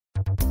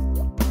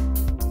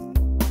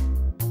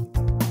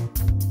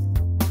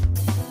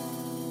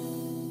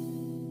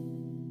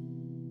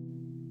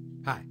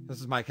This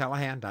is Mike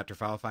Callahan, Dr.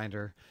 File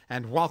Finder,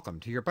 and welcome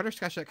to your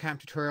Butterscotch.com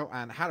tutorial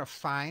on how to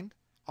find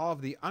all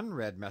of the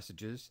unread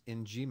messages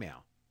in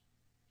Gmail.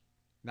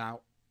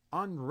 Now,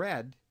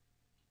 unread,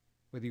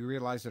 whether you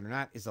realize it or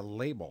not, is a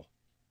label,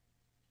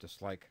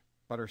 just like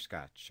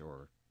Butterscotch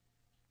or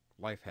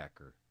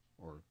Lifehacker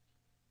or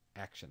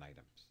action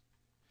items.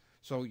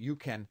 So you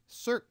can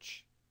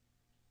search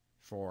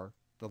for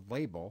the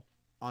label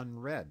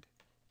unread.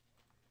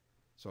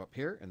 So up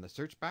here in the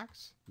search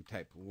box, you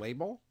type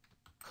label,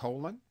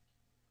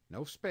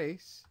 no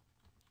space,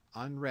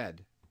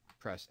 unread.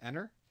 Press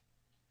enter,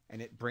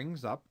 and it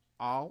brings up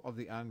all of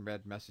the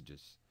unread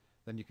messages.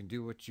 Then you can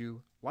do what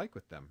you like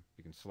with them.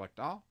 You can select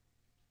all,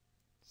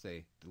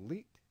 say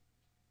delete,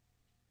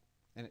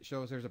 and it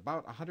shows there's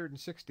about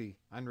 160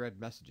 unread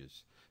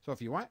messages. So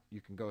if you want, you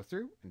can go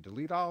through and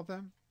delete all of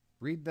them,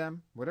 read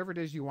them, whatever it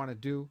is you want to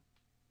do,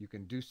 you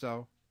can do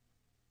so.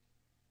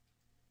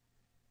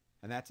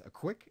 And that's a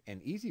quick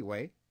and easy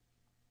way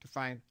to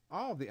find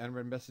all of the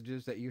unread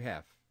messages that you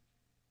have.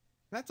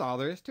 That's all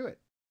there is to it.